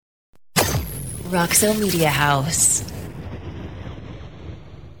Roxo Media House.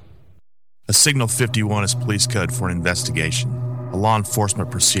 A Signal 51 is police code for an investigation, a law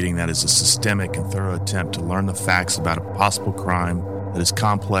enforcement proceeding that is a systemic and thorough attempt to learn the facts about a possible crime that is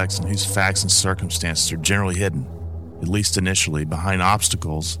complex and whose facts and circumstances are generally hidden, at least initially, behind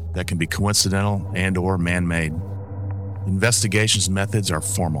obstacles that can be coincidental and or man-made. Investigations methods are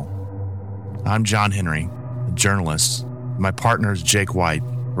formal. I'm John Henry, a journalist. My partner is Jake White,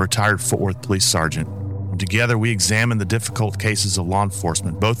 a retired Fort Worth police sergeant. And together we examine the difficult cases of law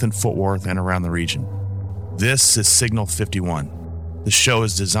enforcement, both in Fort Worth and around the region. This is Signal 51. The show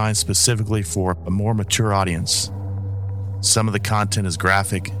is designed specifically for a more mature audience. Some of the content is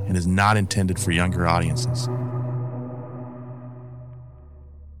graphic and is not intended for younger audiences.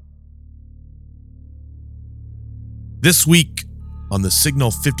 This week on the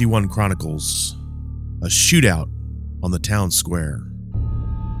Signal 51 Chronicles, a shootout on the town square.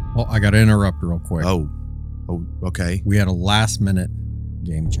 Well, I got to interrupt real quick. Oh, okay. We had a last-minute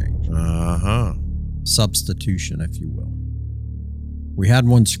game change. Uh-huh. Substitution, if you will. We had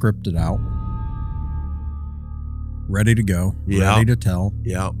one scripted out. Ready to go. Yeah. Ready to tell.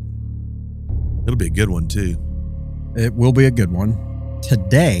 Yeah. It'll be a good one, too. It will be a good one.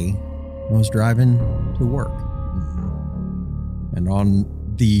 Today, I was driving to work. And on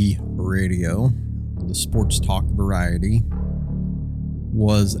the radio, the sports talk variety,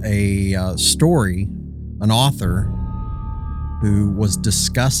 was a story, an author who was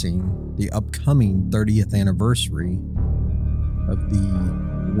discussing the upcoming 30th anniversary of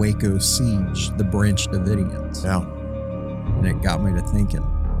the Waco siege, the Branch Davidians. Yeah. And it got me to thinking.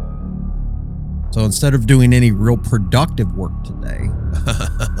 So instead of doing any real productive work today,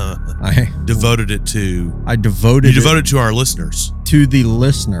 I devoted it to our listeners. To the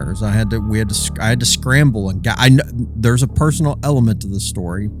listeners. I had to scramble and there's a personal element to the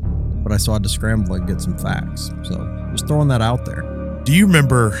story, but I still had to scramble and get some facts. So just throwing that out there. Do you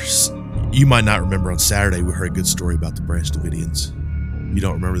remember? You might not remember. On Saturday we heard a good story about the Branch Davidians. You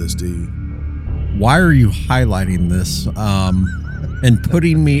don't remember this, do you? Why are you highlighting this and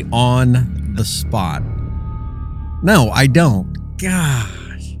putting me on the spot? No, I don't.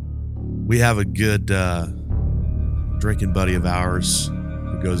 Gosh. We have a good drinking buddy of ours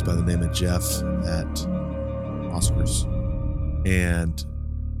who goes by the name of Jeff at Oscars. And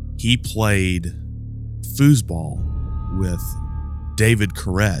he played foosball with David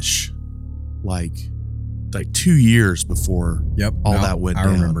Koresh like 2 years before that went down.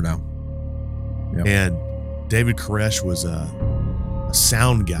 I remember now. Yep. And David Koresh was a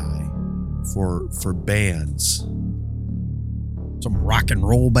sound guy for bands, some rock and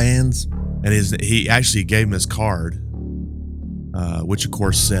roll bands, and he actually gave him his card, which of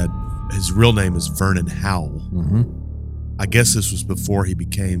course said his real name is Vernon Howell. Mm-hmm. I guess this was before he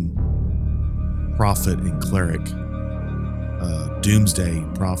became prophet and cleric, doomsday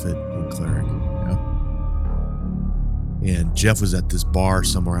prophet and cleric. Yeah. And Jeff was at this bar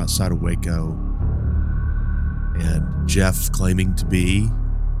somewhere outside of Waco, and Jeff claiming to be,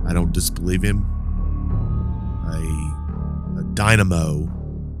 I don't disbelieve him, a dynamo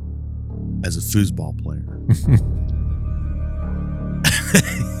as a foosball player.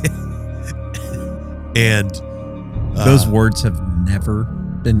 And those words have never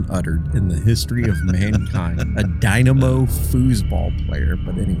been uttered in the history of mankind. A dynamo foosball player,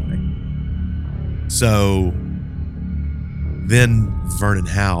 but anyway. So then Vernon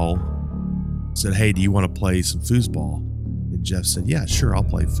Howell said, "Hey, do you want to play some foosball?" And Jeff said, "Yeah, sure, I'll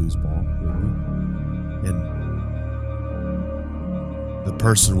play foosball with you." And the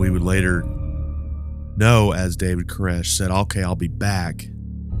person we would later know as David Koresh said, "Okay, I'll be back.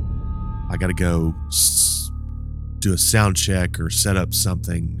 I got to go do a sound check or set up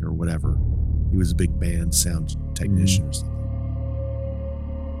something or whatever." He was a big band sound technician or something.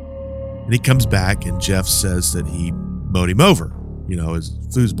 And he comes back, and Jeff says that he mowed him over. His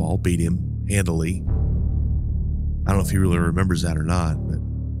foosball beat him handily. I don't know if he really remembers that or not. But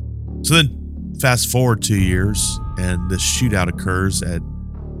so then fast forward 2 years, and this shootout occurs at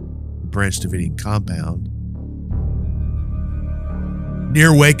the Branch Davidian compound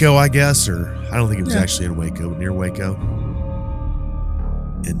near Waco, I guess, or I don't think it was actually in Waco, but near Waco.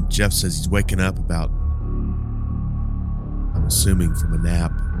 And Jeff says he's waking up about, I'm assuming from a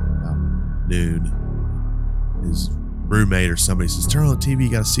nap, about noon. His roommate or somebody says, "Turn on the TV,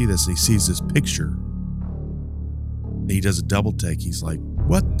 you got to see this." And he sees this picture. And he does a double take. He's like,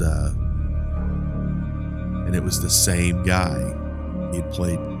 "What the?" And it was the same guy he had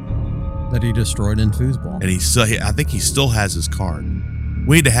played. That he destroyed in foosball. And I think he still has his card.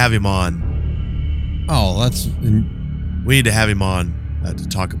 We need to have him on. Oh, we need to have him on to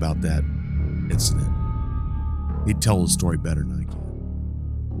talk about that. incident. He'd tell the story better than I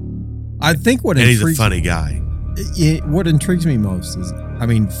can. I think what and intrigues he's a funny guy. What intrigues me most is, I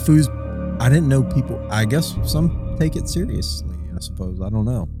mean, I didn't know people. I guess some take it seriously. I suppose I don't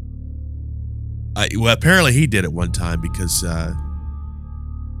know. Well, apparently he did it one time because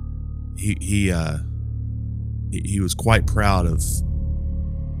he was quite proud of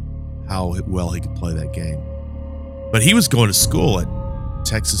how well he could play that game. But he was going to school at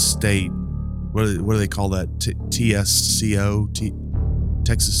Texas State. What do they call that? TSCO,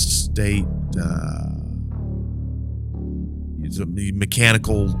 Texas State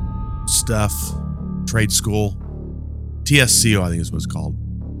mechanical stuff, trade school. TSCO, I think is what it's called.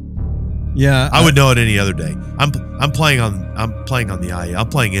 Yeah, I would know it any other day. I'm playing on the IE. I'm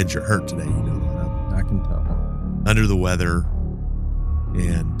playing injured, hurt today. You know that. I can tell. Under the weather,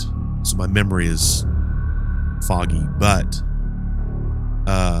 and so my memory is foggy. But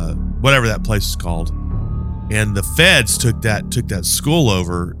whatever that place is called, and the feds took that school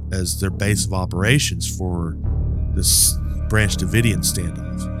over as their base of operations for this Branch Davidian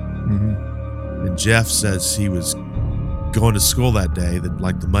standoff. Mm-hmm. And Jeff says he was going to school that day,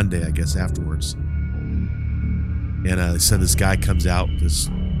 like the Monday, I guess, afterwards. And they said this guy comes out with this,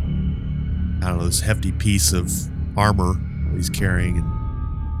 I don't know, this hefty piece of armor that he's carrying,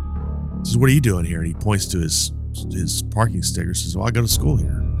 and says, "What are you doing here?" And he points to his parking sticker. Says, "Well, I go to school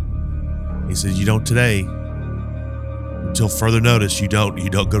here." He says, "You don't today. Until further notice, you don't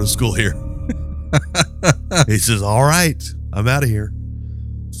go to school here." He says, "All right, I'm out of here."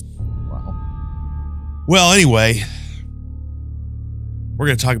 Wow. Well, anyway, we're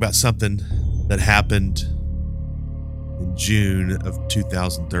going to talk about something that happened in June of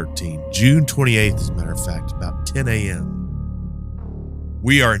 2013. June 28th, as a matter of fact, about 10 a.m.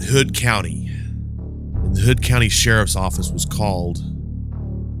 We are in Hood County, and the Hood County Sheriff's Office was called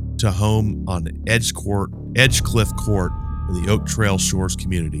to home on Edgecliff Court in the Oak Trail Shores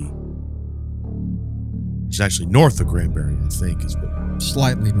community. Which is actually north of Granbury, I think.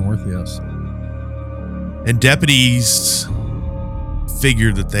 Slightly north, yes. And deputies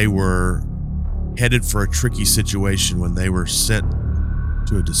figured that they were headed for a tricky situation when they were sent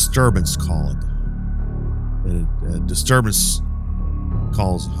to a disturbance call. And a disturbance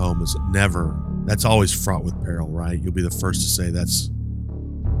calls home is that's always fraught with peril, right? You'll be the first to say that's...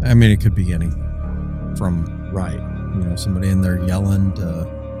 I mean, it could be anything from, right, somebody in there yelling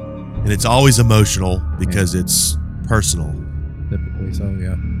to... And it's always emotional because it's personal. Typically so,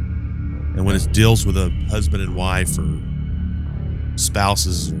 yeah. And when it deals with a husband and wife or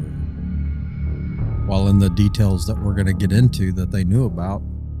spouses. Well, in the details that we're going to get into that they knew about,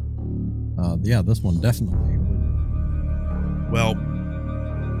 this one definitely would. Well,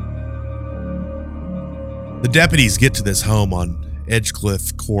 the deputies get to this home on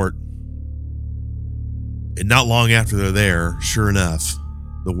Edgecliff Court, and not long after they're there, sure enough,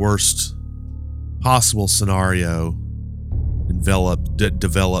 the worst possible scenario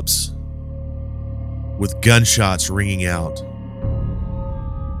develops with gunshots ringing out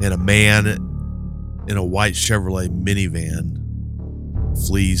and a man in a white Chevrolet minivan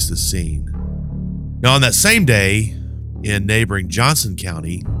flees the scene. Now, on that same day, in neighboring Johnson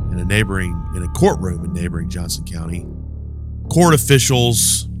County, in a courtroom in neighboring Johnson County, court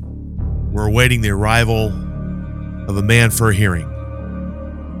officials were awaiting the arrival of a man for a hearing.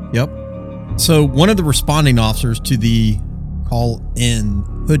 Yep. So one of the responding officers to the call in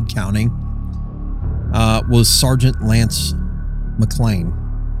Hood County was Sergeant Lance McLean.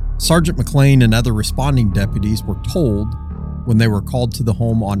 Sergeant McLean and other responding deputies were told when they were called to the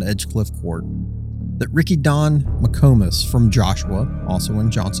home on Edgecliff Court that Ricky Don McComas from Joshua, also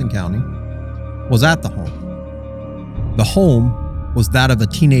in Johnson County, was at the home. The home was that of a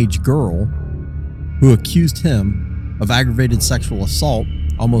teenage girl who accused him of aggravated sexual assault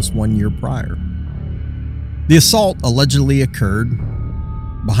almost 1 year prior. The assault allegedly occurred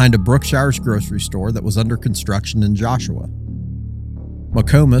behind a Brookshire's grocery store that was under construction in Joshua.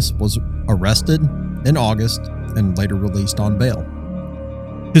 McComas was arrested in August and later released on bail.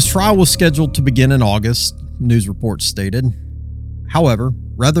 His trial was scheduled to begin in August, news reports stated. However,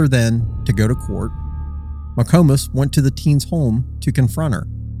 rather than to go to court, McComas went to the teen's home to confront her.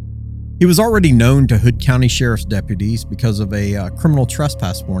 He was already known to Hood County Sheriff's deputies because of a criminal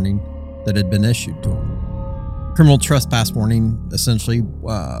trespass warning that had been issued to him. Criminal trespass warning essentially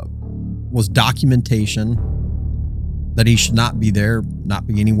was documentation that he should not be there, not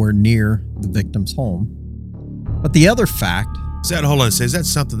be anywhere near the victim's home. But the other fact... Hold on. Is that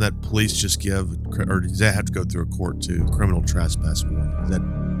something that police just give, or does that have to go through a court too? Criminal trespass warning. Is that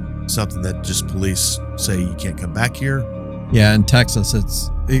something that just police say you can't come back here? Yeah, in Texas,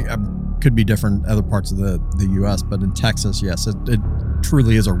 could be different other parts of the U.S., but in Texas, yes, it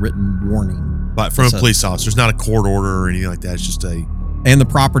truly is a written warning. But from a police officer, it's not a court order or anything like that. It's just and the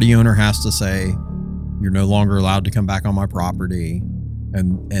property owner has to say, you're no longer allowed to come back on my property.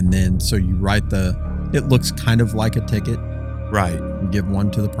 And then, so you write it looks kind of like a ticket. Right. You give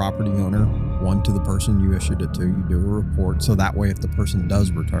one to the property owner, one to the person you issued it to. You do a report. So that way, if the person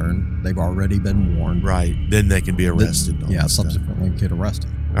does return, they've already been warned. Right. Then they can be arrested. Subsequently get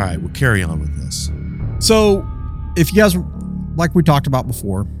arrested. All right. We'll carry on with this. So if you guys, like we talked about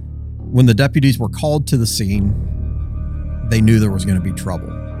before, when the deputies were called to the scene, they knew there was going to be trouble.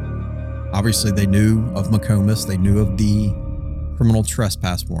 Obviously, they knew of McComas. They knew of the criminal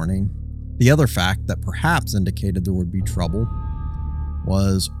trespass warning. The other fact that perhaps indicated there would be trouble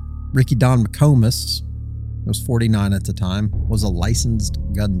was Ricky Don McComas, who was 49 at the time, was a licensed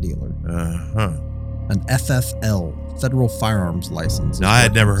gun dealer. An FFL, Federal Firearms License. Now, I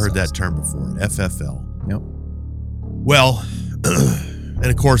had never heard that term before, FFL. Yep. Well, and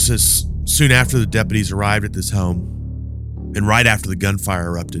of course, soon after the deputies arrived at this home, and right after the gunfire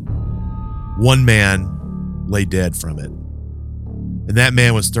erupted, one man lay dead from it. And that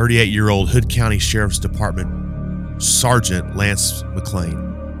man was 38-year-old Hood County Sheriff's Department Sergeant Lance McLean.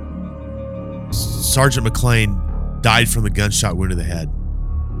 Sergeant McLean died from a gunshot wound to the head.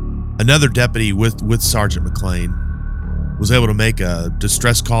 Another deputy with Sergeant McLean was able to make a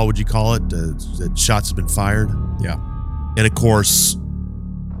distress call, would you call it, that shots have been fired. Yeah. And of course,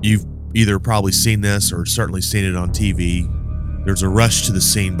 you've either probably seen this or certainly seen it on TV. There's a rush to the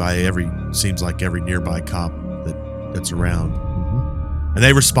scene by seems like every nearby cop that's around. Mm-hmm. And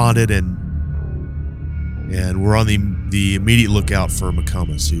they responded and we're on the immediate lookout for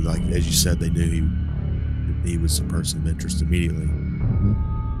McComas, who, like, as you said, they knew he was a person of interest immediately. Mm-hmm.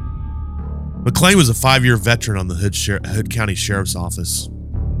 McLean was a 5-year veteran on the Hood County Sheriff's Office.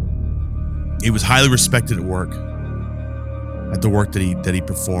 He was highly respected at the work that he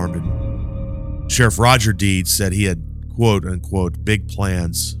performed, and Sheriff Roger Deeds said he had, quote unquote, big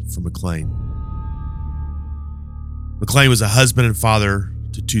plans for McLean. McLean was a husband and father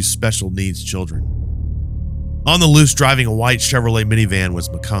to 2 special needs children. On the loose, driving a white Chevrolet minivan, was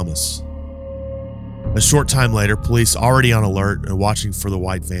McComas. A short time later, police, already on alert and watching for the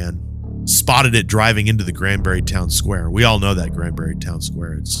white van, spotted it driving into the Granbury Town Square. We all know that Granbury Town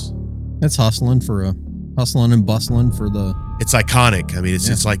Square. It's hustling and bustling for the... It's iconic. I mean,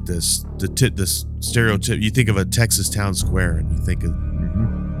 it's like this stereotype. You think of a Texas town square and you think of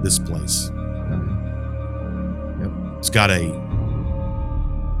this place. Yep. It's got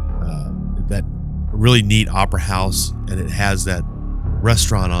that really neat opera house, and it has that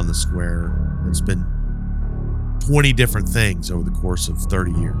restaurant on the square. It's been 20 different things over the course of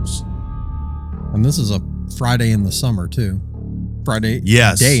 30 years. And this is a Friday in the summer too.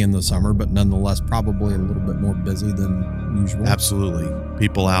 Day in the summer, but nonetheless probably a little bit more busy than usual. Absolutely.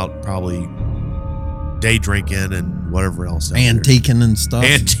 People out probably day drinking and whatever else. Antiquing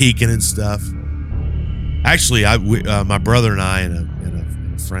and stuff. Actually, my brother and I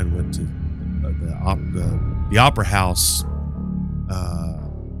and a friend went to the Opera House a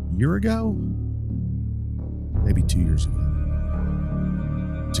year ago, maybe 2 years ago,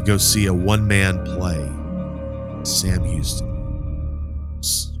 to go see a one-man play, Sam Houston.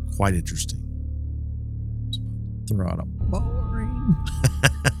 It's quite interesting. Throw out a boring.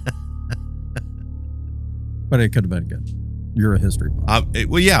 But it could have been good. You're a history buff.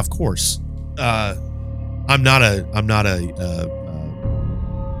 Well, yeah, of course. I'm not a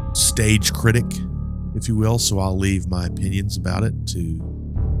stage critic, if you will, so I'll leave my opinions about it to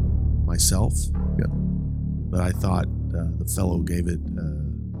myself. Good. But I thought the fellow gave it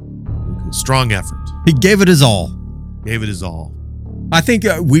a strong effort. He gave it his all. I think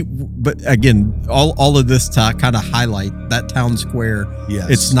but again, all of this to kind of highlight that town square. Yes.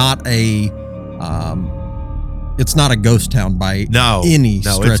 It's not a ghost town by any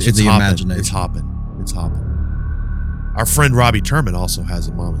stretch of the imagination. It's hopping. Our friend Robbie Turman also has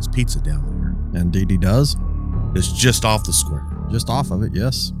a Mama's Pizza down there. Indeed he does. It's just off the square. Just off of it,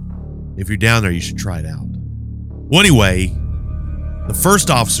 yes. If you're down there, you should try it out. Well, anyway, the first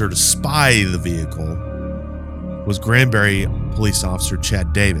officer to spy the vehicle was Granbury police officer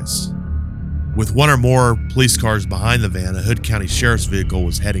Chad Davis. With one or more police cars behind the van, a Hood County Sheriff's vehicle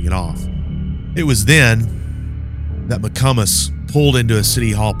was heading it off. It was then that McComas pulled into a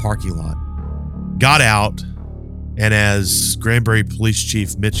city hall parking lot, got out, and as Granbury Police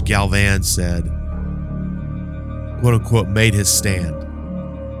Chief Mitch Galvan said, quote unquote, made his stand.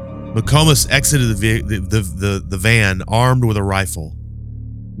 McComas exited the van armed with a rifle.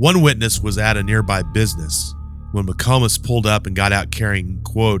 One witness was at a nearby business when McComas pulled up and got out carrying,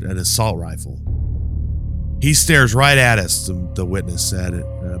 quote, an assault rifle. He stares right at us, the witness said.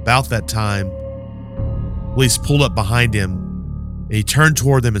 And about that time, police pulled up behind him, and he turned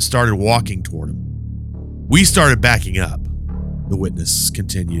toward them and started walking toward him. We started backing up, the witness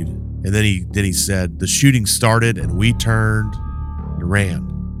continued. And then he said, the shooting started and we turned and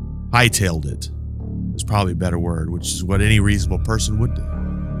ran. Hightailed it. Is probably a better word, which is what any reasonable person would do.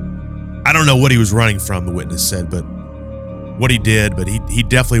 I don't know what he was running from, the witness said, but what he did, but he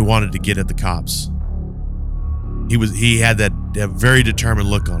definitely wanted to get at the cops. He had that very determined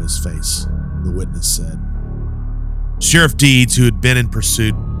look on his face, the witness said. Sheriff Deeds, who had been in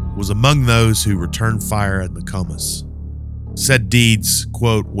pursuit, was among those who returned fire at McComas. Said Deeds,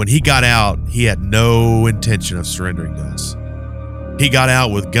 quote, when he got out, he had no intention of surrendering to us. He got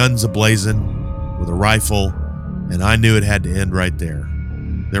out with guns ablazing, with a rifle, and I knew it had to end right there.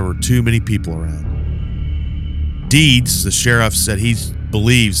 There were too many people around. Deeds, the sheriff, said he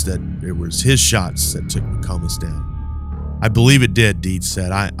believes that it was his shots that took McComas down. I believe it did, Deeds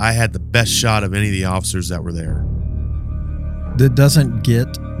said. I had the best shot of any of the officers that were there. That doesn't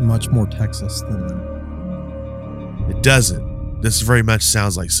get much more Texas than that. It doesn't. This very much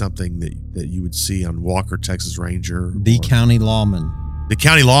sounds like something that you would see on Walker, Texas Ranger. The county lawman. The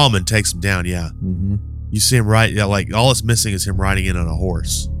county lawman takes him down, yeah. Mm-hmm. You see him like all it's missing is him riding in on a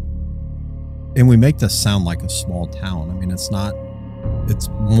horse. And we make this sound like a small town. I mean, it's not. It's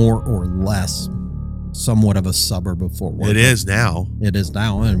more or less somewhat of a suburb of Fort Worth. It is now. It is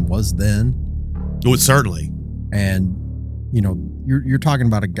now and was then. Oh, certainly. And, you know, you're talking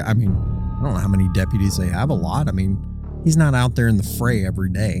about a guy. I mean, I don't know how many deputies they have. A lot. I mean, he's not out there in the fray every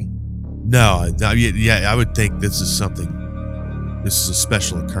day. No, yeah, I would think this is something. This is a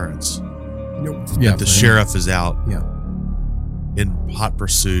special occurrence. Yeah, that the sheriff is out. Yeah. In hot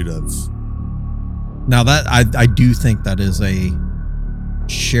pursuit of. Now that I do think that is a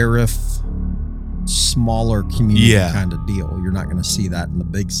sheriff, smaller community kind of deal. You're not going to see that in the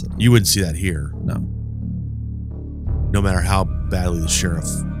big city. You wouldn't see that here. No. No matter how badly the sheriff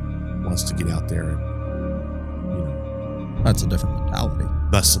wants to get out there and, that's a different mentality.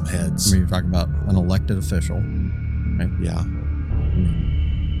 Bust some heads. I mean, you're talking about an elected official, right? Yeah. I mean,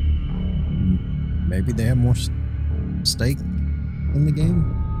 maybe they have more stake in the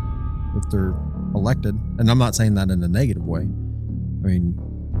game if they're elected, and I'm not saying that in a negative way. I mean,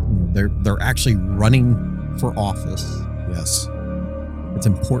 they're actually running for office. Yes, it's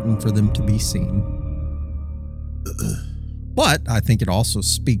important for them to be seen. But I think it also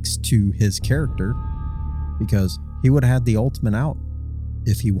speaks to his character, because he would have had the ultimate out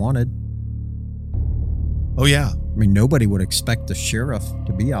if he wanted. Oh yeah. I mean, nobody would expect the sheriff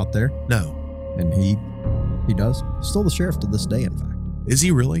to be out there. No. And he does. Still the sheriff to this day, in fact. Is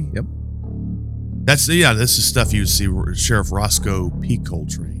he really? Yep. This is stuff you would see Sheriff Roscoe P.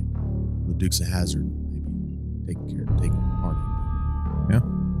 Coltrane, the Dukes of Hazzard, maybe taking part in. Yeah.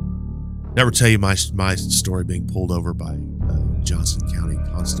 Never tell you my story being pulled over by Johnson County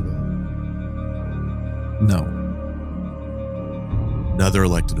Constable. No. Another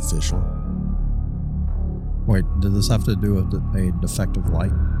elected official. Wait, did this have to do with a defective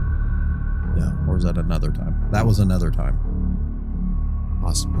light? No. Or was that another time? That was another time.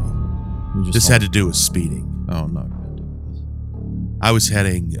 Possibly. This had to do with speeding. Oh, no. You didn't do this. I was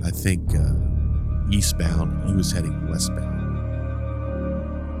heading, I think, eastbound. He was heading westbound.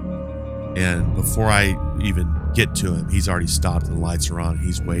 And before I even get to him, he's already stopped and the lights are on.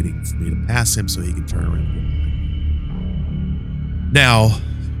 He's waiting for me to pass him so he can turn around and get behind me. Now,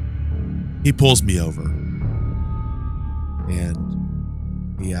 he pulls me over.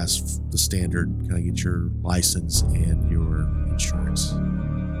 And he asks the standard, can I get your license and your insurance?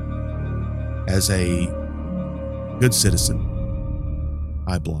 As a good citizen,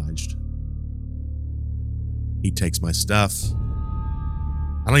 I obliged. He takes my stuff.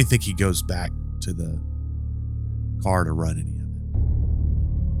 I don't even think he goes back to the car to run any of it.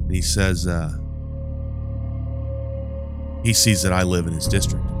 And he says, he sees that I live in his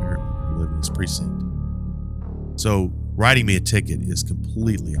district, apparently. I live in his precinct. So writing me a ticket is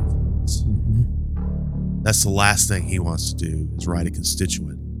completely off limits. Mm-hmm. That's the last thing he wants to do is write a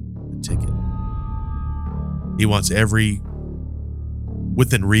constituent a ticket. He wants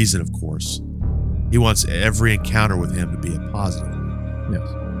within reason, of course, he wants every encounter with him to be a positive. Yes.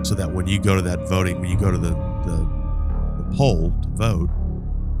 So that when you go to that voting, when you go to the poll to vote,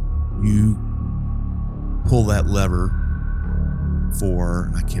 you pull that lever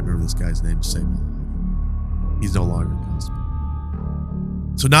for, I can't remember this guy's name to save my life. He's no longer a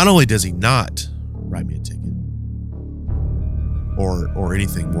constable. So not only does he not write me a ticket or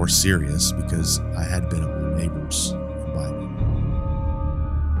anything more serious because I had been at my neighbor's invited.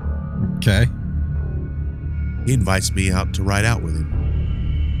 Okay. He invites me out to ride out with him.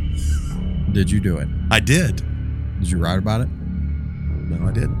 Did you do it? I did. Did you write about it? No,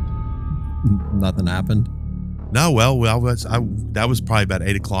 I didn't. Nothing happened? No, well, that was probably about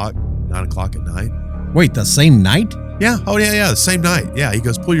 8 o'clock, 9 o'clock at night. Wait, the same night? Yeah. Oh, yeah. The same night. Yeah. He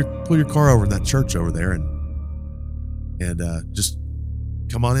goes, pull your car over in that church over there and just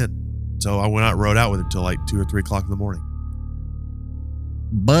come on in. So I went out and rode out with him till like 2 or 3 o'clock in the morning.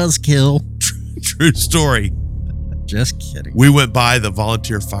 Buzzkill. True story. Just kidding. We went by the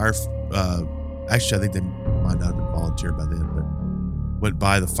volunteer fire. Actually, I think they might not have been volunteer by then, but went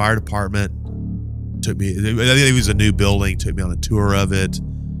by the fire department. Took me. I think it was a new building. Took me on a tour of it.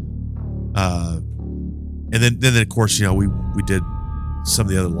 And then of course, we did some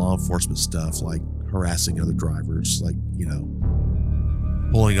of the other law enforcement stuff, like harassing other drivers, like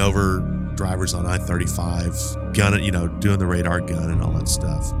pulling over drivers on I-35, gunning, doing the radar gun and all that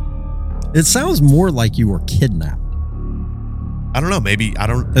stuff. It sounds more like you were kidnapped. I don't know. Maybe I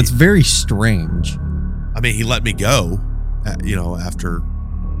don't. It's very strange. I mean, he let me go, after.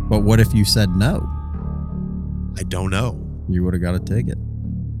 But what if you said no? I don't know. You would have got a ticket.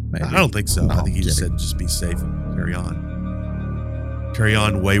 Maybe. I don't think so. No, I think he just kidding. said, just be safe and carry on. Carry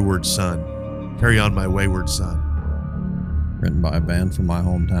on, wayward son. Carry on, my wayward son. Written by a band from my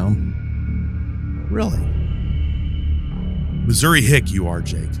hometown. Really? Missouri Hick you are,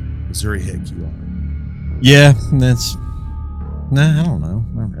 Jake. Missouri Hick you are. Yeah, that's... Nah, I don't know.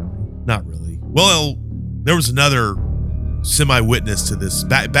 Not really. Not really. Well, there was another semi-witness to this.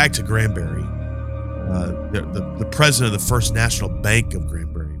 Back to Granbury. The president of the First National Bank of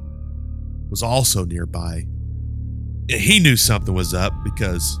Granbury was also nearby. He knew something was up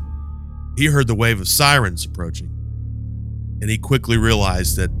because he heard the wave of sirens approaching. And he quickly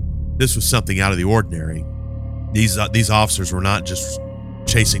realized that this was something out of the ordinary. These officers were not just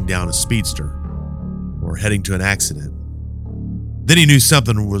chasing down a speedster or heading to an accident. Then he knew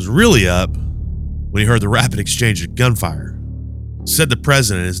something was really up when he heard the rapid exchange of gunfire. Said the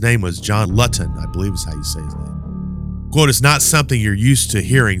president, his name was John Lutton, I believe is how you say his name. Quote, "It's not something you're used to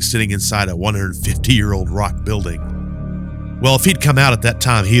hearing sitting inside a 150-year-old rock building." Well, if he'd come out at that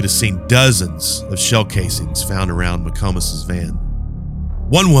time, he'd have seen dozens of shell casings found around McComas's van.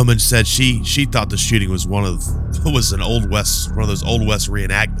 One woman said she thought the shooting was one of those old west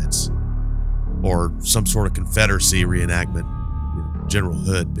reenactments, or some sort of Confederacy reenactment. General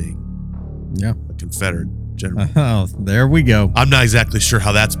Hood being a Confederate general. Oh, there we go. I'm not exactly sure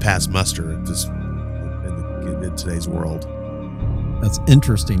how that's passed muster in today's world. That's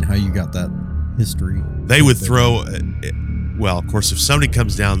interesting how you got that history. They would throw, well, of course, if somebody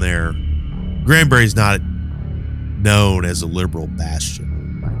comes down there, Granbury's not known as a liberal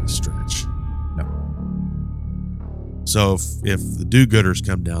bastion by any stretch. No. So if the do-gooders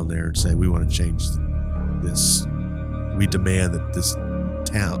come down there and say, we want to change this, we demand that this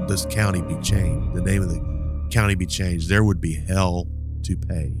county be changed, the name of the county be changed, there would be hell to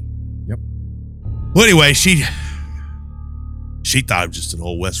pay. Yep. Well, anyway, she thought it was just an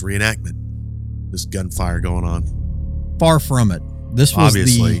old West reenactment. This gunfire going on. Far from it. This was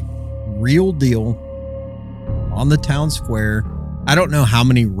Obviously. the real deal on the town square. I don't know how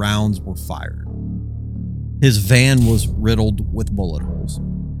many rounds were fired. His van was riddled with bullet holes.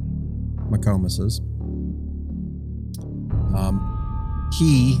 McComas's.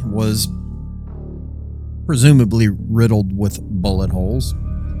 He was presumably riddled with bullet holes.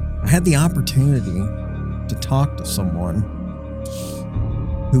 I had the opportunity to talk to someone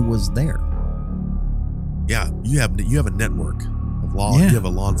who was there. Yeah, you have a network of law. Yeah. You have a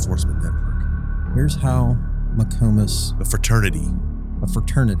law enforcement network. Here's how McComas, A fraternity.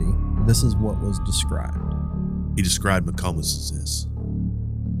 this is what was described. He described McComas as this.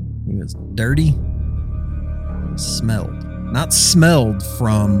 He was dirty. He smelled. Not smelled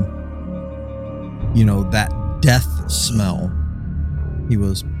from, that death smell. He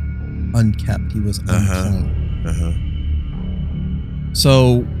was unkept. He was unclean.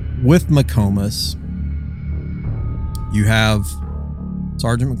 So with McComas, you have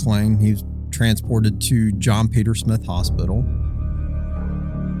Sergeant McLean. He's transported to John Peter Smith Hospital.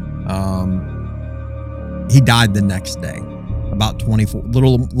 He died the next day, about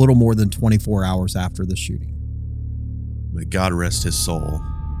little more than 24 hours after the shooting. May God rest his soul.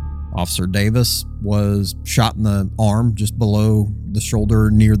 Officer Davis was shot in the arm, just below the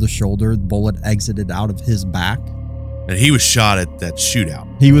shoulder, near the shoulder. The bullet exited out of his back. And he was shot at that shootout.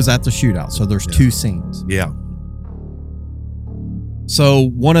 He was at the shootout, so there's two scenes. Yeah. So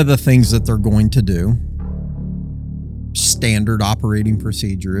one of the things that they're going to do standard operating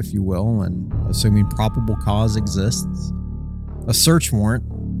procedure, if you will, and assuming probable cause exists, a search warrant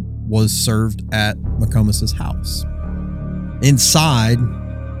was served at McComas's house. Inside,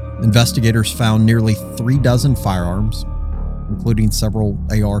 investigators found nearly 3 dozen firearms, including several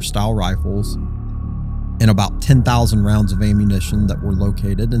AR-style rifles, and about 10,000 rounds of ammunition that were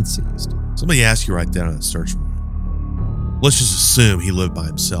located and seized. Somebody asked you right there on the search warrant. Let's just assume he lived by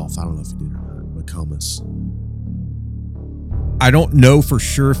himself. I don't know if he did or not. McComas. I don't know for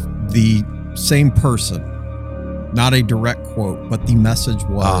sure if the same person, not a direct quote, but the message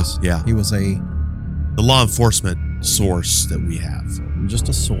was he was the law enforcement source that we have. Just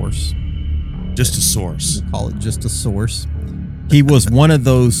a source. Just a source. We'll call it just a source. He was one of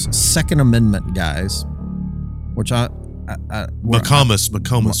those Second Amendment guys, which McComas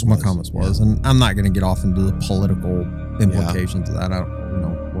was. And I'm not going to get off into the political implications of that. I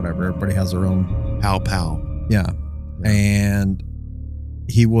don't, whatever. Everybody has their own. Pow. Yeah. And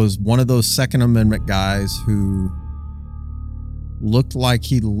he was one of those Second Amendment guys who looked like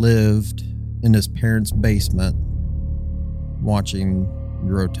he lived in his parents' basement watching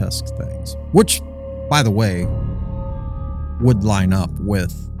grotesque things, which, by the way, would line up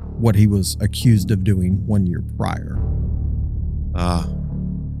with what he was accused of doing 1 year prior.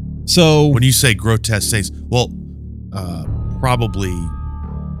 So when you say grotesque things, probably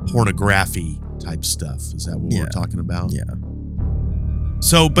pornography type stuff. Is that what we're talking about? Yeah.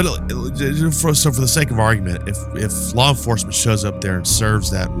 So, for the sake of argument, if law enforcement shows up there and serves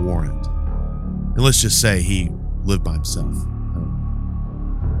that warrant, and let's just say he lived by himself, I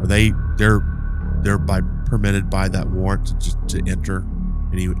don't know, they're permitted by that warrant to enter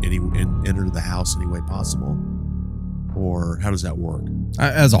enter the house any way possible, or how does that work?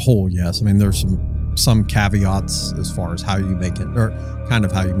 As a whole, yes. I mean, there's some caveats as far as how you make it, or kind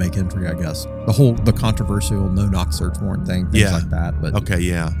of how you make entry, I guess. The controversial no-knock search warrant thing, things like that. But okay,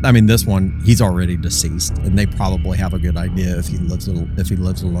 yeah. I mean, this one, he's already deceased, and they probably have a good idea if he lives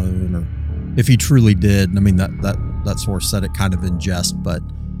alone, or if he truly did. I mean, that source said it kind of in jest, but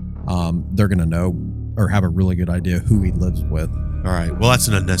they're going to know or have a really good idea who he lives with. All right. Well, that's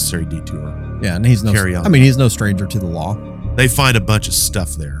an unnecessary detour. Yeah, and he's no stranger to the law. They find a bunch of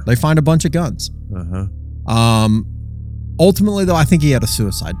stuff there. They find a bunch of guns. Ultimately, though, I think he had a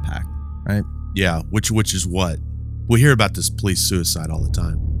suicide pact, right? Yeah, which is what we hear about this police suicide all the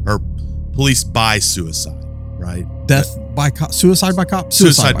time, or police by suicide, right? Suicide by cop.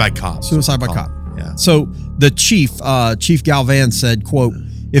 Suicide by cop. Suicide by cop. Yeah. So the Chief Galvan said, quote,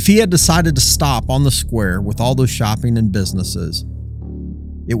 "If he had decided to stop on the square with all those shopping and businesses,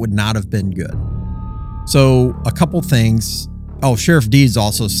 it would not have been good." So a couple things. Oh, Sheriff Deeds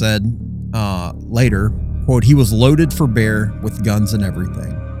also said later, quote, "He was loaded for bear with guns and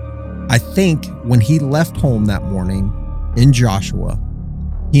everything. I think when he left home that morning in Joshua,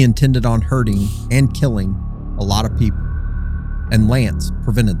 he intended on hurting and killing a lot of people. And Lance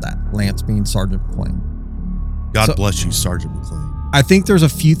prevented that." Lance being Sergeant McClain. God bless you, Sergeant McClain. I think there's a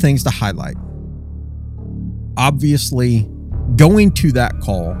few things to highlight. Obviously, going to that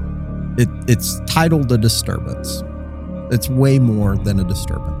call, it's titled a disturbance. It's way more than a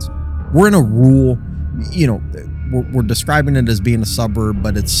disturbance. We're in a rural, we're describing it as being a suburb,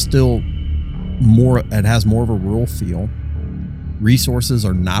 but it's still it has more of a rural feel. Resources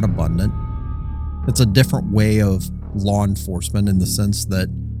are not abundant. It's a different way of law enforcement in the sense that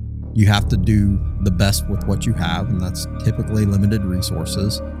you have to do the best with what you have, and that's typically limited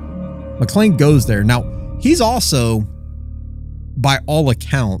resources. McClain goes there. Now, he's also, by all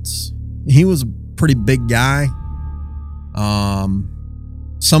accounts, he was a pretty big guy.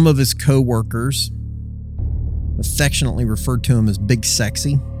 Some of his co-workers affectionately referred to him as Big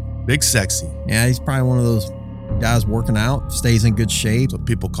Sexy. Big Sexy. Yeah, he's probably one of those guys working out, stays in good shape. So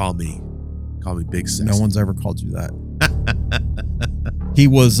people call me Big Sexy. No one's ever called you that. He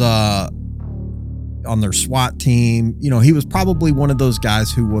was on their SWAT team. He was probably one of those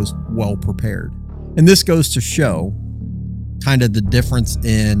guys who was well prepared. And this goes to show kind of the difference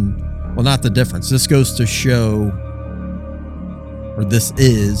not the difference. This goes to show, or this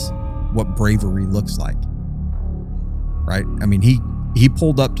is what bravery looks like. Right? I mean, he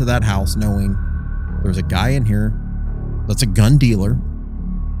pulled up to that house knowing there's a guy in here that's a gun dealer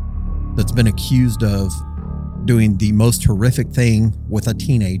that's been accused of doing the most horrific thing with a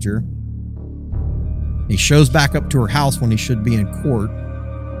teenager. He shows back up to her house when he should be in court,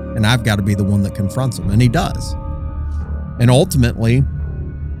 and I've got to be the one that confronts him, and he does. And ultimately,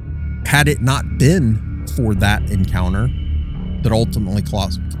 had it not been for that encounter that ultimately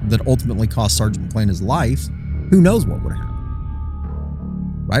cost Sergeant McClain his life, who knows what would have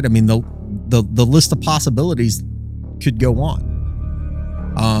happened? Right? I mean, the list of possibilities could go on.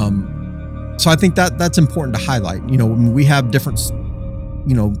 So I think that's important to highlight. We have different,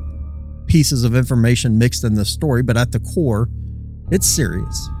 pieces of information mixed in this story, but at the core, it's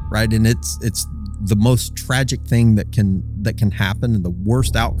serious, right? And it's the most tragic thing that can happen and the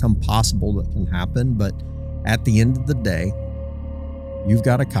worst outcome possible that can happen. But at the end of the day, you've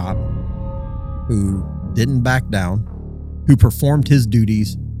got a cop who didn't back down, who performed his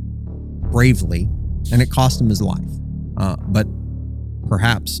duties bravely, and it cost him his life, but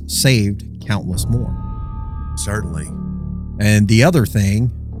perhaps saved countless more. Certainly. And the other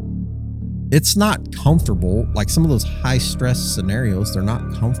thing, it's not comfortable. Like some of those high stress scenarios, they're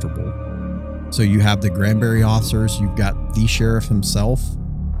not comfortable. So you have the Granbury officers, you've got the sheriff himself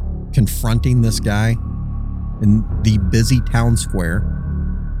confronting this guy in the busy town square.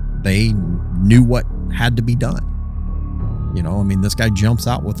 They knew what had to be done. This guy jumps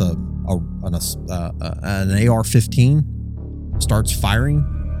out with an AR-15, starts firing.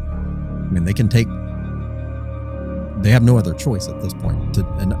 They have no other choice at this point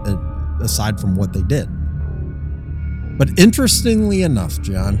aside from what they did. But interestingly enough,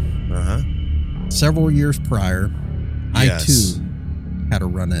 John, several years prior, yes. I too had a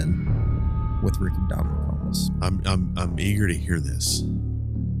run-in with Ricky Don McComas. I'm eager to hear this.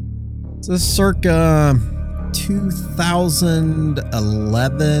 This is circa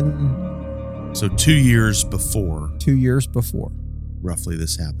 2011. So 2 years before. 2 years before. Roughly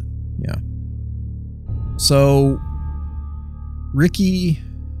this happened. Yeah. So Ricky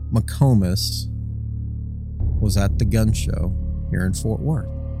McComas was at the gun show here in Fort Worth.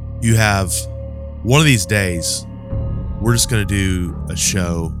 You have one of these days, we're just going to do a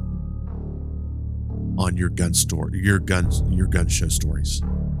show on your gun show stories.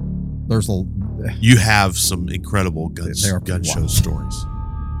 You have some incredible gun show stories.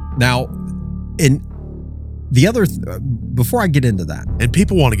 Now, in the other, before I get into that, and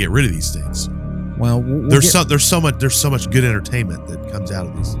people want to get rid of these things. Well, there's so much good entertainment that comes out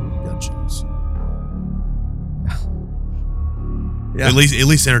of these gun shows. Yeah. At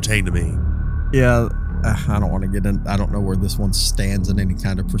least entertained to me. Yeah, I don't want to get in. I don't know where this one stands in any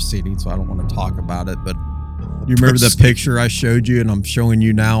kind of proceeding, so I don't want to talk about it. But you remember the picture I showed you, and I'm showing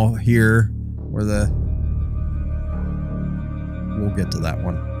you now here, where we'll get to that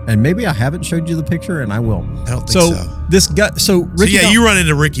one. And maybe I haven't showed you the picture, and I will. I don't think so. This guy, Ricky. You run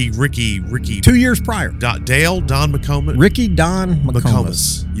into Ricky. 2 years prior. Don McComas. Ricky Don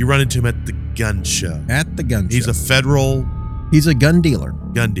McComas. You run into him at the gun show. He's a federal. He's a gun dealer.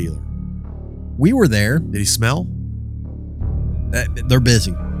 We were there. Did he smell? They're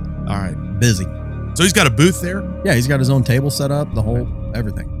busy. All right. Busy. So he's got a booth there? Yeah, he's got his own table set up, the whole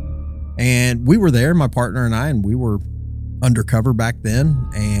everything. And we were there, my partner and I, and we were undercover back then,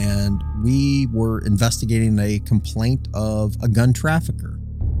 and we were investigating a complaint of a gun trafficker.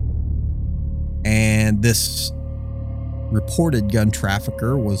 And this reported gun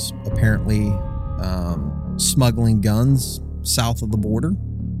trafficker was apparently smuggling guns south of the border.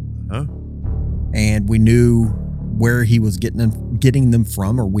 Huh? And we knew where he was getting them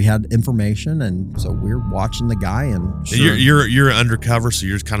from, or we had information, and so we're watching the guy. And sure, you're undercover, so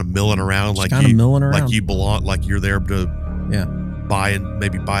you're just kind of milling around, like you belong, like you're there to buy a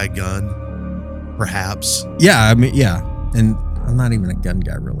gun, perhaps. Yeah, and I'm not even a gun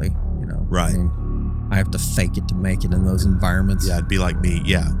guy, really. Right. I have to fake it to make it in those environments. Yeah, it'd be like me.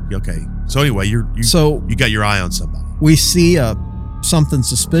 Yeah. Okay. So anyway, you got your eye on somebody. We see something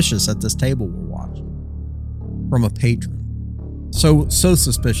suspicious at this table we're watching from a patron. So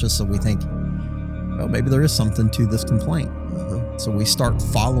suspicious that we think, well, maybe there is something to this complaint. So we start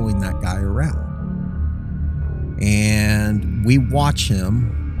following that guy around, and we watch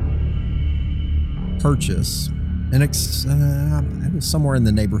him purchase it was somewhere in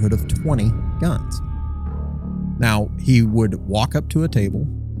the neighborhood of 20 guns. Now, he would walk up to a table,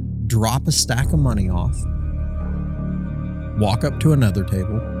 drop a stack of money off, walk up to another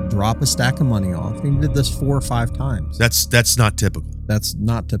table, drop a stack of money off. He did this 4 or 5 times. That's not typical. That's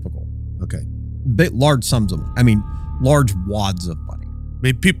not typical. Okay. Large wads of money. I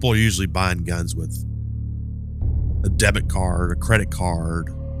mean, people are usually buying guns with a debit card, a credit card.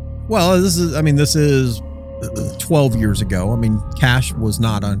 Well, this is 12 years ago. I mean, cash was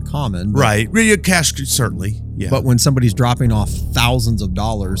not uncommon. Right. Cash, certainly. Yeah. But when somebody's dropping off thousands of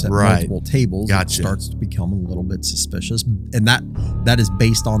dollars at multiple tables, Gotcha. It starts to become a little bit suspicious. And that is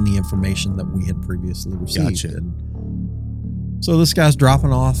based on the information that we had previously received. Gotcha. And so this guy's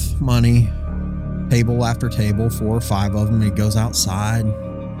dropping off money, table after table, 4 or 5 of them. He goes outside,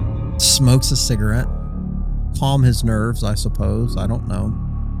 smokes a cigarette, calm his nerves, I suppose. I don't know.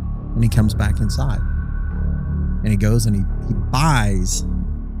 And he comes back inside. And he goes and he buys.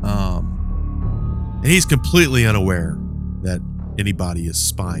 And he's completely unaware that anybody is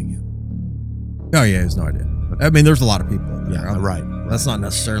spying him. Oh, yeah, he has no idea. I mean, there's a lot of people in there. Yeah, right. That's not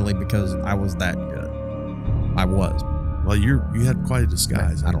necessarily because I was that good. I was. Well, you had quite a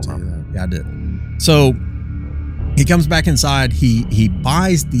disguise. I don't know. Yeah, I did. So he comes back inside. He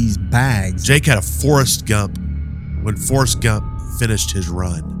buys these bags. Jake had a Forrest Gump. When Forrest Gump finished his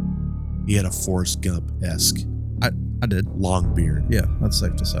run, he had a Forrest Gump-esque. I did. Long beard. Yeah, that's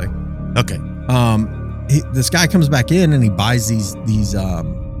safe to say. Okay. This guy comes back in and he buys these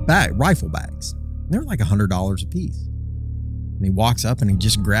rifle bags. They're like $100 a piece. And he walks up and he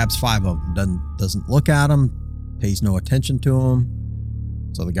just grabs 5 of them. Doesn't look at them. Pays no attention to them.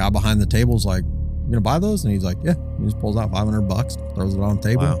 So the guy behind the table's like, "You gonna buy those?" And he's like, "Yeah." He just pulls out $500, throws it on the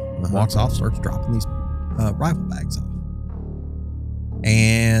table, walks off, starts dropping these rifle bags off.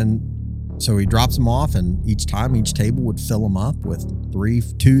 And so he drops them off, and each table would fill them up with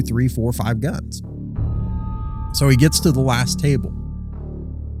 2, 3, 4, 5 guns. So he gets to the last table,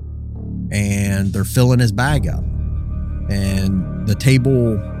 and they're filling his bag up. And the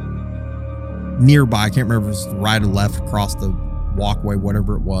table nearby, I can't remember if it was right or left, across the walkway,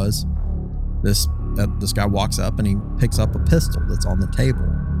 whatever it was, this guy walks up and he picks up a pistol that's on the table.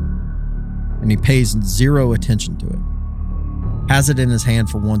 And he pays zero attention to it. Has it in his hand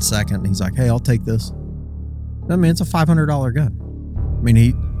for 1 second, and he's like, "Hey, I'll take this." I mean, it's a $500 gun. I mean,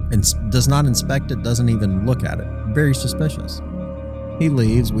 he does not inspect it, doesn't even look at it. Very suspicious. He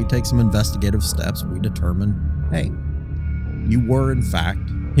leaves. We take some investigative steps. We determine, hey, he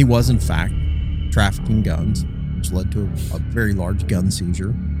was in fact trafficking guns, which led to a very large gun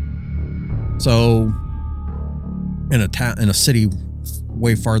seizure. So, in a city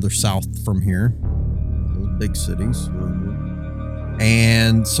way farther south from here, those big cities,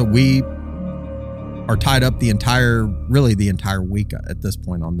 and so we are tied up the entire week at this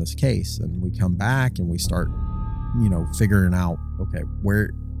point on this case. And we come back and we start, figuring out, okay,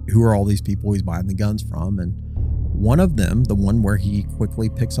 who are all these people he's buying the guns from? And one of them, the one where he quickly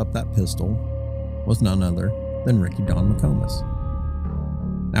picks up that pistol, was none other than Ricky Don McComas.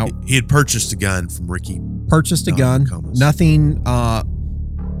 Now, he had purchased a gun from Ricky. McComas. Nothing.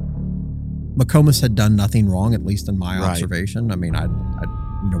 McComas had done nothing wrong, at least in my observation. I mean,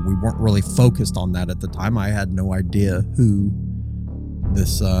 we weren't really focused on that at the time. I had no idea who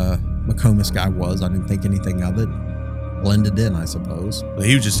this McComas guy was. I didn't think anything of it. Blended in, I suppose. But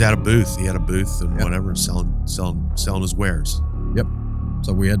he was just at a booth. He had a booth and whatever, selling his wares. Yep.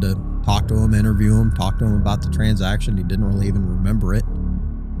 So we had to talk to him, interview him, talk to him about the transaction. He didn't really even remember it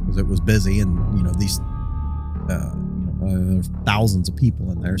because it was busy, and there's thousands of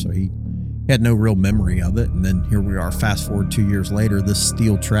people in there, so he had no real memory of it. And then here we are, fast forward 2 years later, this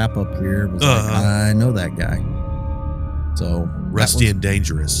steel trap up here was like, I know that guy. So Rusty and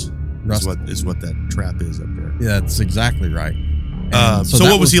dangerous is what that trap is up there. Yeah, that's exactly right. So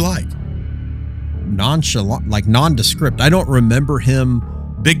what was he like? Nonchalant, like nondescript. I don't remember him.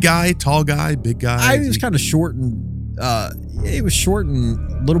 Big guy, tall guy, big guy. He was kind of short, and he was short and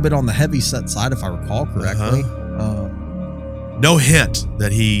a little bit on the heavy set side, if I recall correctly. No hint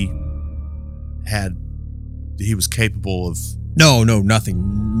that he was capable of. No,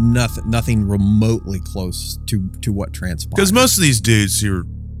 nothing remotely close to what transpired. Because most of these dudes who are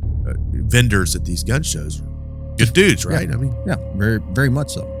vendors at these gun shows are good dudes, right? Yeah. I mean, yeah, very, very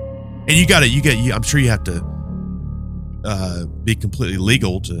much so. And I'm sure you have to be completely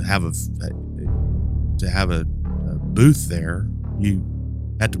legal to have a booth there. You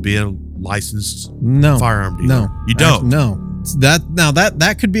have to be a licensed firearm dealer. No, you don't. No,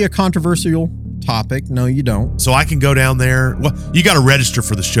 that could be a controversial topic. No, you don't. So I can go down there. Well, you got to register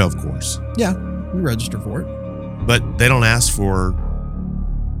for the show, of course. Yeah, you register for it. But they don't ask for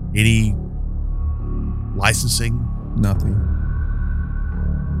any licensing. Nothing.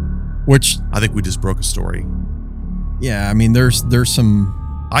 Which I think we just broke a story. Yeah, I mean, there's some.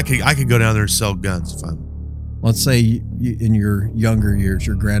 I could go down there and sell guns if I'm. Let's say in your younger years,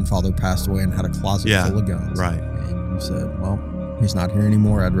 your grandfather passed away and had a closet full of guns. Right. And you said, well, he's not here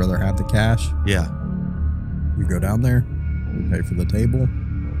anymore. I'd rather have the cash. Yeah. You go down there, you pay for the table,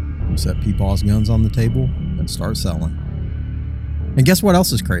 you set Peepaw's guns on the table, and start selling. And guess what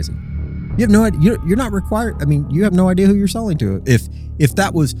else is crazy? You have no idea. You're not required. I mean, you have no idea who you're selling to. If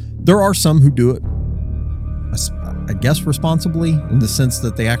that was, there are some who do it, I guess, responsibly, in the sense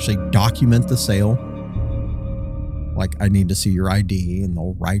that they actually document the sale. Like, I need to see your ID, and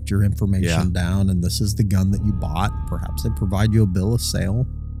they'll write your information down, and this is the gun that you bought. Perhaps they provide you a bill of sale.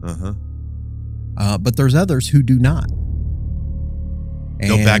 But there's others who do not.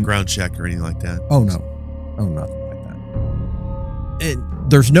 No background check or anything like that. Oh, no. Oh, nothing like that.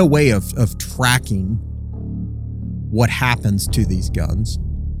 There's no way of tracking what happens to these guns.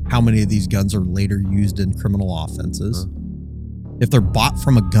 How many of these guns are later used in criminal offenses? If they're bought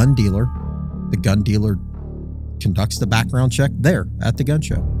from a gun dealer, the gun dealer conducts the background check there at the gun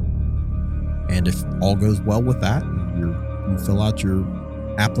show. And if all goes well with that, you fill out your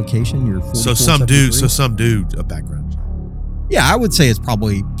application, your 4473. So some do a background check. Yeah, I would say it's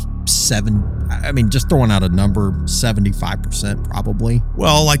probably just throwing out a number, 75% probably.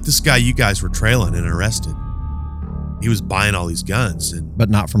 Well, like this guy you guys were trailing and arrested. He was buying all these guns, but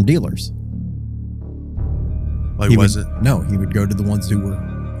not from dealers. He wasn't? No, he would go to the ones who were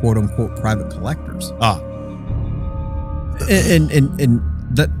quote unquote private collectors. And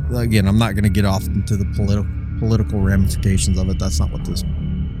that, again, I'm not going to get off into the political ramifications of it. That's not what this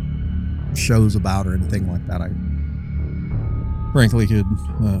show's about or anything like that. I frankly could,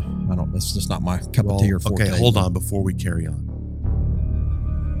 it's just not my cup of tea or forte. Okay, hold on before we carry on.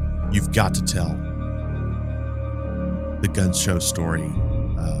 You've got to tell the gun show story.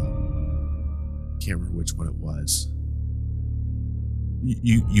 Can't remember which one it was.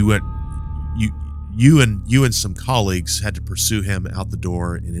 You and some colleagues had to pursue him out the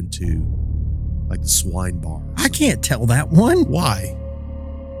door and into like the swine bar. I can't tell that one. Why?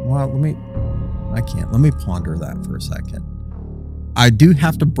 Well, let me ponder that for a second. I do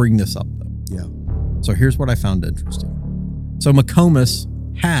have to bring this up though. Yeah. So here's what I found interesting. So McComas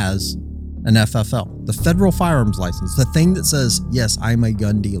has an FFL, the federal firearms license, the thing that says, yes, I'm a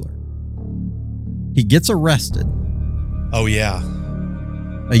gun dealer. He gets arrested. Oh yeah.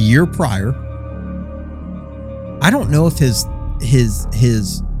 A year prior. I don't know if his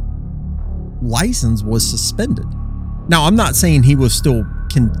license was suspended. Now, I'm not saying he was still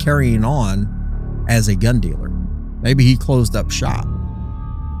carrying on as a gun dealer. Maybe he closed up shop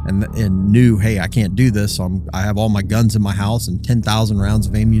and knew, hey, I can't do this. So I have all my guns in my house and 10,000 rounds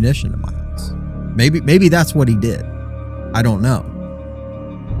of ammunition in my house. Maybe that's what he did. I don't know.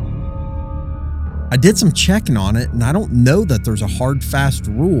 I did some checking on it, and I don't know that there's a hard, fast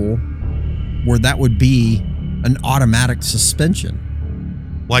rule where that would be an automatic suspension.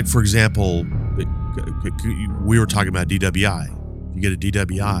 Like, for example, we were talking about DWI. You get a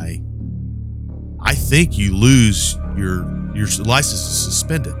DWI, I think you lose your license is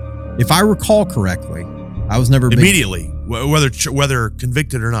suspended. If I recall correctly, I was never immediately, whether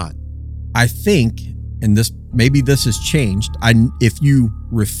convicted or not. I think, and this has changed. If you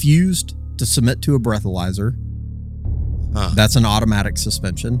refused to submit to a breathalyzer, that's an automatic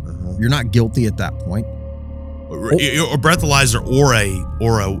suspension. You're not guilty at that point. A breathalyzer or a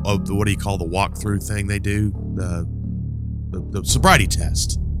what do you call the walkthrough thing they do, the sobriety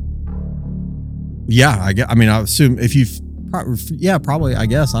test. Yeah, I assume if you've probably, I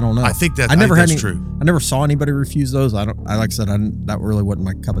guess, I don't know. I think that's true. I never saw anybody refuse those. Like I said, that really wasn't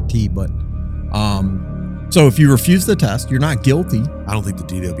my cup of tea. But so if you refuse the test, you're not guilty. I don't think the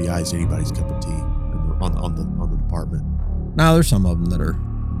DWI is anybody's cup of tea on the department. No, there's some of them that are.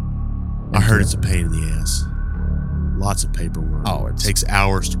 I heard it's a pain in the ass. Lots of paperwork. Oh, it takes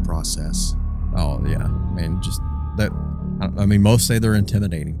hours to process. Oh yeah, just that. Most say they're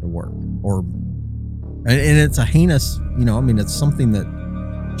intimidating to work, and it's a heinous. It's something that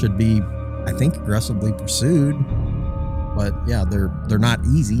should be, I think, aggressively pursued. But yeah, they're not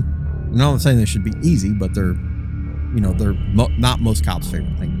easy. I'm not saying they should be easy, but they're not most cops'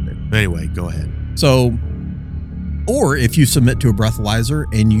 favorite thing to do. Anyway, go ahead. So, or if you submit to a breathalyzer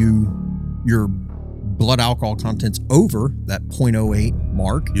and your blood alcohol content's over that 0.08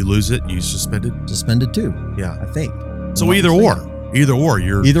 mark, you lose it. You suspended. Suspended too. Yeah, I think. So either or,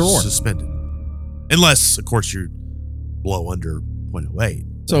 you're suspended, unless of course you blow under 0.08.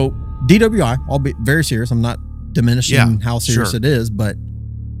 So DWI, I'll be very serious. I'm not diminishing how serious it is, but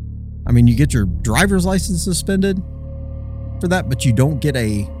you get your driver's license suspended for that, but you don't get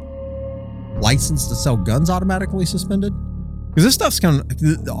a license to sell guns automatically suspended. Because this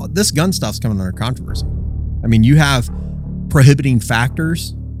gun stuff's coming under controversy. You have prohibiting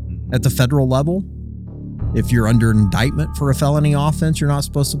factors at the federal level. If you're under indictment for a felony offense, you're not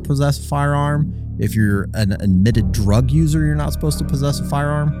supposed to possess a firearm. If you're an admitted drug user, you're not supposed to possess a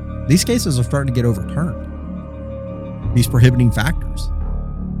firearm. These cases are starting to get overturned. These prohibiting factors,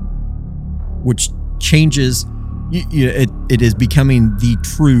 which changes, it is becoming the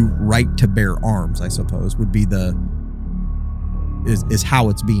true right to bear arms, I suppose, would be is how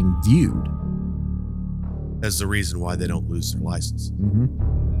it's being viewed. As the reason why they don't lose their license. Mm-hmm.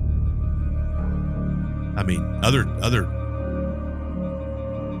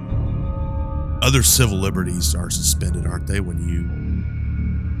 Other civil liberties are suspended, aren't they? When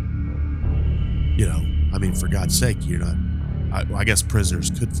I mean, for God's sake, you're not. I guess prisoners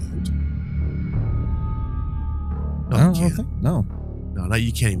could vote. No, I you can't. think no. No,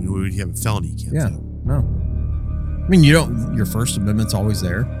 you can't even. When you have a felony, you can't vote. No. I mean, you don't. Your First Amendment's always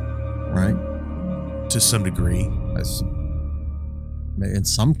there, right? To some degree. In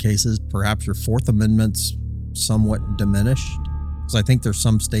some cases, perhaps your Fourth Amendment's somewhat diminished. Because I think there's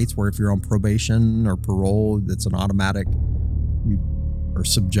some states where if you're on probation or parole, it's an automatic. You are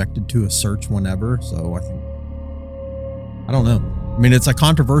subjected to a search whenever. So I don't know. I mean, it's a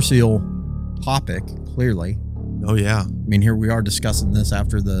controversial topic, clearly. Oh, yeah. I mean, here we are discussing this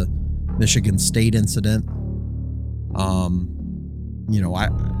after the Michigan State incident. I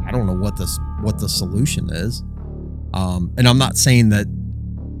don't know what the solution is. And I'm not saying that,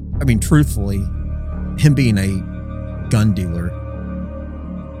 I mean, truthfully, him being a gun dealer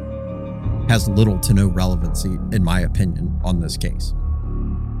has little to no relevancy, in my opinion, on this case.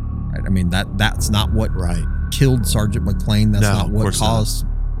 Right? I mean, that's not what killed Sergeant McClain. That's not what caused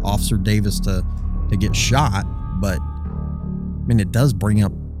Officer Davis to get shot. But, I mean, it does bring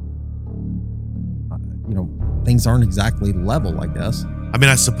up, things aren't exactly level, I guess. I mean,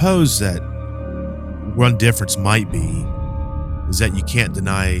 I suppose that one difference might be is that you can't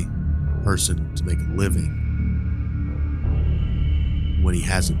deny a person to make a living when he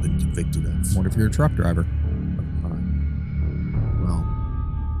hasn't been convicted of. What if you're a truck driver? Well,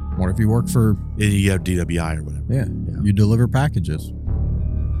 what if you work for... You have DWI or whatever. Yeah. You deliver packages.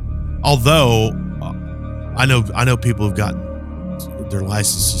 Although, I know people who've gotten their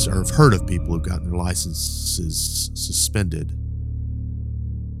licenses, or have heard of people who've gotten their licenses suspended,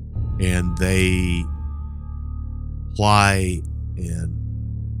 and they apply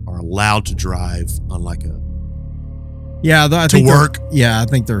and are allowed to drive on like a I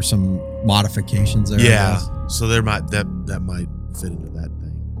think there's some modifications there. Yeah, so there might that might fit into that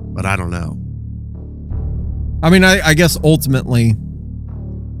thing, but I don't know. I mean, I guess ultimately,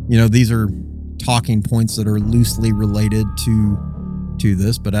 these are talking points that are loosely related to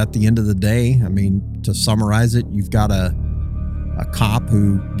this, but at the end of the day, I mean, to summarize it, you've got a cop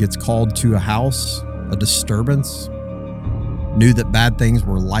who gets called to a house, a disturbance, knew that bad things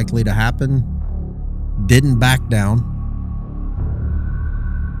were likely to happen, didn't back down,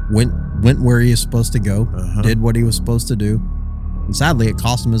 went where he was supposed to go, did what he was supposed to do, and sadly, it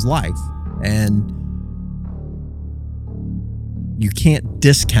cost him his life. And you can't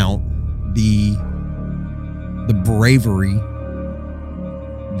discount the bravery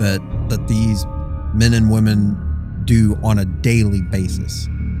that these men and women do on a daily basis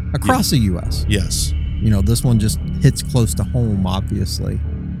across the U.S. Yes. This one just hits close to home, obviously.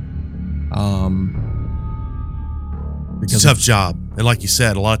 It's a tough job. And like you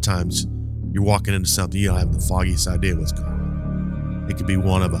said, a lot of times you're walking into something, you don't have the foggiest idea what's going on. It could be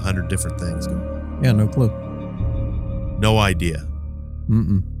one of 100 different things going on. Yeah, no clue. No idea.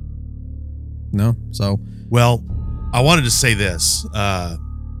 No. So, well, I wanted to say this.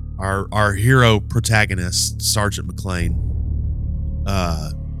 Our hero protagonist, Sergeant McClain,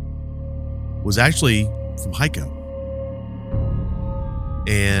 was actually from Hico.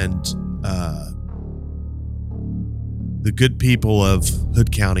 And the good people of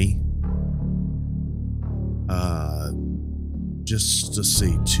Hood County, just to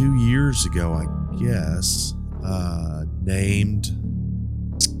see, 2 years ago, I guess, named...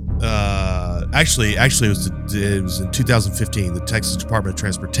 Actually, it was in 2015. The Texas Department of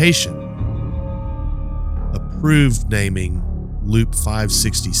Transportation approved naming Loop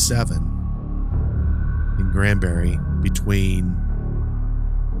 567 in Granbury between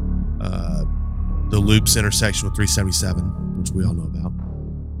the Loop's intersection with 377, which we all know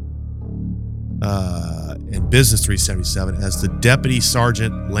about, and Business 377 as the Deputy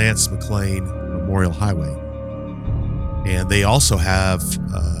Sergeant Lance McClain Memorial Highway. And they also have,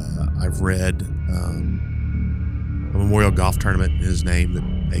 I've read, a memorial golf tournament in his name that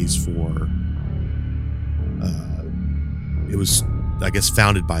pays for, it was, I guess,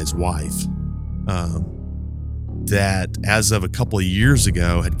 founded by his wife, that as of a couple of years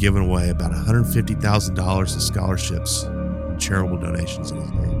ago had given away about $150,000 in scholarships and charitable donations in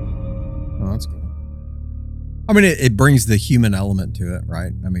his name. Oh, that's cool. I mean, it brings the human element to it,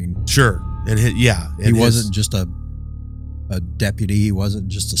 right? I mean, sure. And he wasn't just a deputy. He wasn't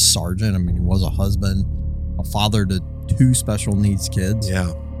just a sergeant. I mean, he was a husband, a father to 2 special needs kids.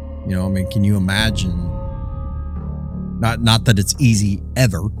 Yeah. I mean, can you imagine? Not that it's easy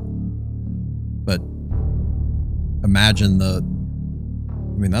ever, but imagine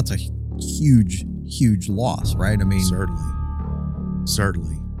that's a huge, huge loss, right? I mean,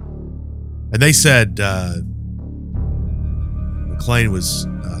 certainly. And they said McClain was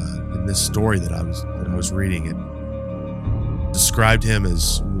in this story that I I was reading it. Described him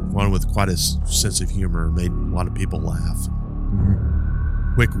as one with quite a sense of humor, made a lot of people laugh.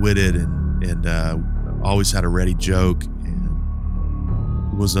 Mm-hmm. Quick-witted and always had a ready joke,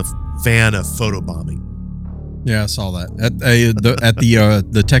 and was a fan of photobombing. Yeah, I saw that at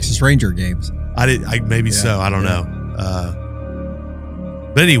the Texas Ranger games. So. I don't know.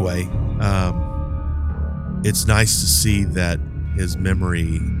 But anyway, it's nice to see that his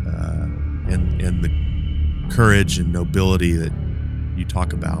memory and the courage and nobility that you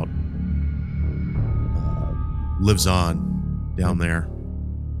talk about lives on down there.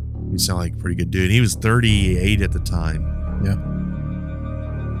 You sound like a pretty good dude. He was 38 at the time. Yeah.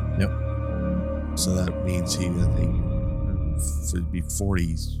 Yep. So that means I think it'd be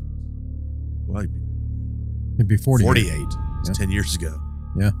 40s. Well, It'd be 48. 48. It's Yeah. 10 years ago.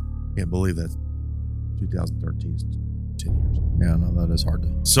 Yeah. Can't believe that. 2013 is 10 years ago. Yeah, no, that is hard to.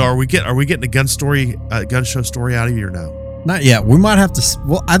 So are we getting a gun show story out of you or no? Not yet. We might have to.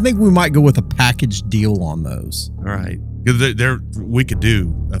 Well, I think we might go with a package deal on those. All right. Because we could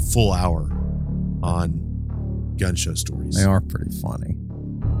do a full hour on gun show stories. They are pretty funny.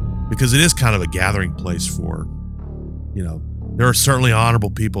 Because it is kind of a gathering place for, there are certainly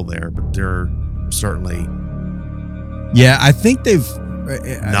honorable people there, but there are certainly. Yeah, I think they've.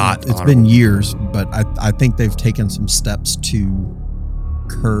 Not. It's been years, but I think they've taken some steps to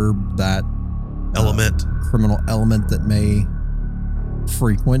curb that element, criminal element that may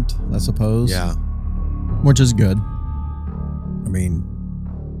frequent, I suppose. Yeah. Which is good. I mean,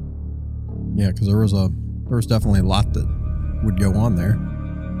 yeah, because there was definitely a lot that would go on there.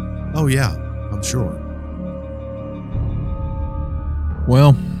 Oh yeah, I'm sure.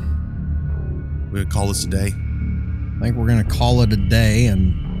 Well, we're gonna call this a day. I think we're gonna call it a day,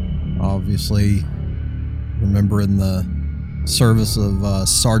 and obviously remembering the service of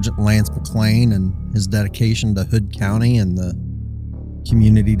Sergeant Lance McClain and his dedication to Hood County and the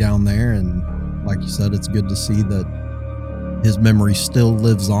community down there. And like you said, it's good to see that his memory still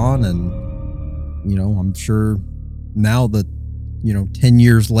lives on. And, I'm sure now that, 10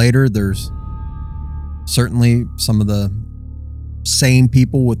 years later, there's certainly some of the same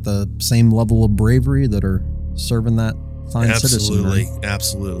people with the same level of bravery that are serving that fine citizenry.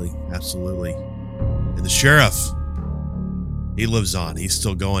 Absolutely. And the sheriff, he lives on. He's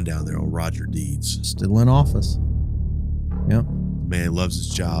still going down there, old Roger Deeds. Still in office. Yeah. Man, he loves his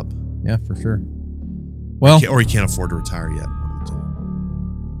job. Yeah, for sure. Well, or he can't afford to retire yet. One of the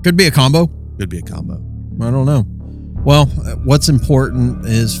two. Could be a combo. Could be a combo. I don't know. Well, what's important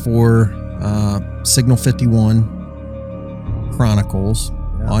is for Signal 51 Chronicles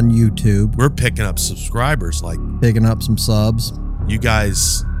on YouTube. We're picking up subscribers, picking up some subs. You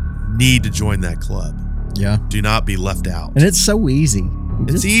guys need to join that club. Yeah. Do not be left out. And it's so easy.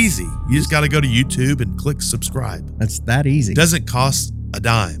 It's easy. You just got to go to YouTube and click subscribe. It's that easy. It doesn't cost a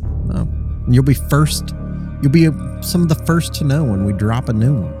dime. No. And you'll be first. You'll be some of the first to know when we drop a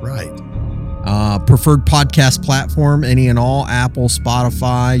new one. Right. Preferred podcast platform, any and all, Apple,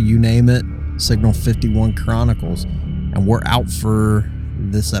 Spotify, you name it, Signal 51 Chronicles. And we're out for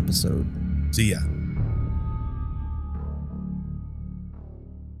this episode. See ya.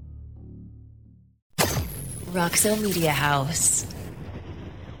 Roxo Media House.